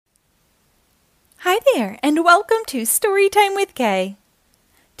Hi there, and welcome to Storytime with Kay.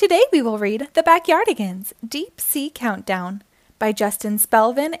 Today we will read The Backyardigans, Deep Sea Countdown by Justin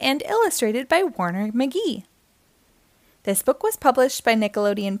Spelvin and illustrated by Warner McGee. This book was published by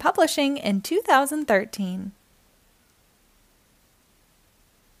Nickelodeon Publishing in 2013.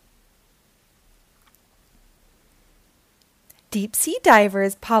 Deep-sea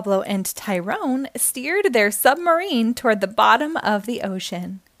divers Pablo and Tyrone steered their submarine toward the bottom of the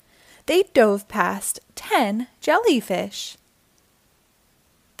ocean. They dove past 10 jellyfish.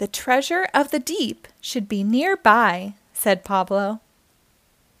 "The treasure of the deep should be nearby," said Pablo.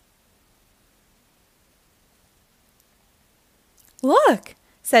 "Look,"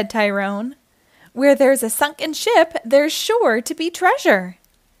 said Tyrone. "Where there's a sunken ship, there's sure to be treasure."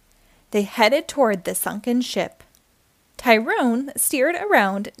 They headed toward the sunken ship. Tyrone steered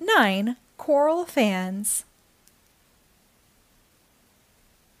around 9 coral fans.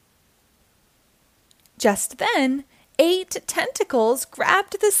 Just then, 8 tentacles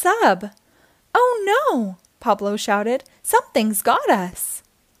grabbed the sub. "Oh no!" Pablo shouted. "Something's got us."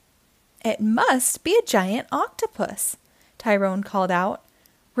 "It must be a giant octopus," Tyrone called out.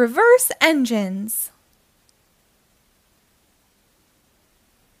 "Reverse engines!"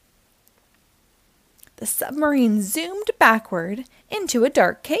 The submarine zoomed backward into a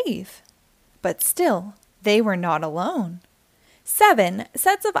dark cave. But still, they were not alone. 7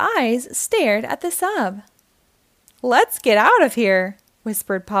 sets of eyes stared at the sub. "Let's get out of here,"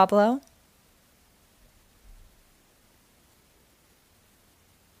 whispered Pablo.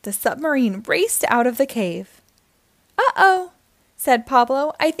 The submarine raced out of the cave. "Uh-oh," said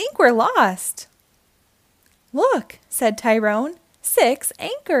Pablo. "I think we're lost." "Look," said Tyrone. 6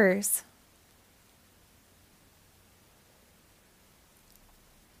 anchors.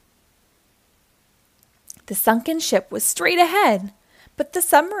 The sunken ship was straight ahead, but the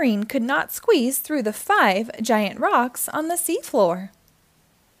submarine could not squeeze through the 5 giant rocks on the seafloor.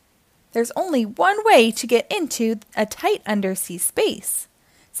 "There's only one way to get into a tight undersea space,"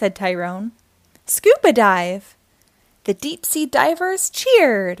 said Tyrone. "Scuba dive!" The deep-sea divers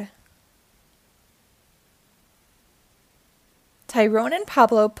cheered. Tyrone and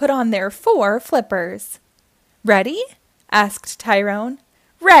Pablo put on their 4 flippers. "Ready?" asked Tyrone.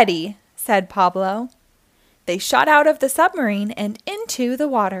 "Ready," said Pablo. They shot out of the submarine and into the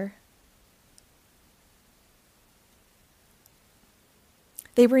water.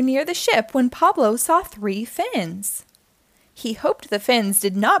 They were near the ship when Pablo saw 3 fins. He hoped the fins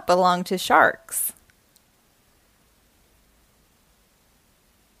did not belong to sharks.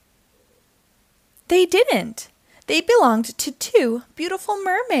 They didn't. They belonged to 2 beautiful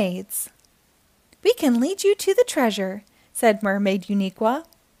mermaids. "We can lead you to the treasure," said Mermaid Uniqua.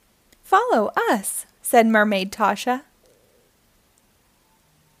 "Follow us," said Mermaid Tasha.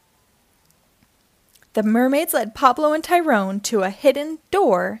 The mermaids led Pablo and Tyrone to a hidden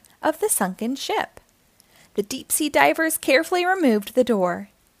door of the sunken ship. The deep-sea divers carefully removed the door.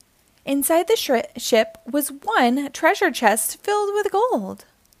 Inside the ship was 1 treasure chest filled with gold.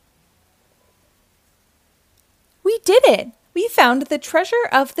 "We did it! We found the treasure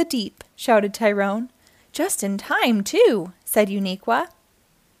of the deep!" shouted Tyrone. "Just in time, too," said Uniqua.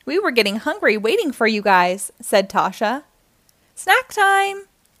 "We were getting hungry waiting for you guys," said Tasha. "Snack time!"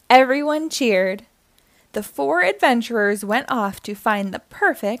 Everyone cheered. The 4 adventurers went off to find the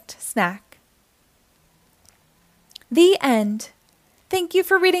perfect snack. The end. Thank you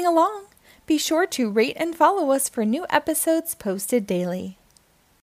for reading along. Be sure to rate and follow us for new episodes posted daily.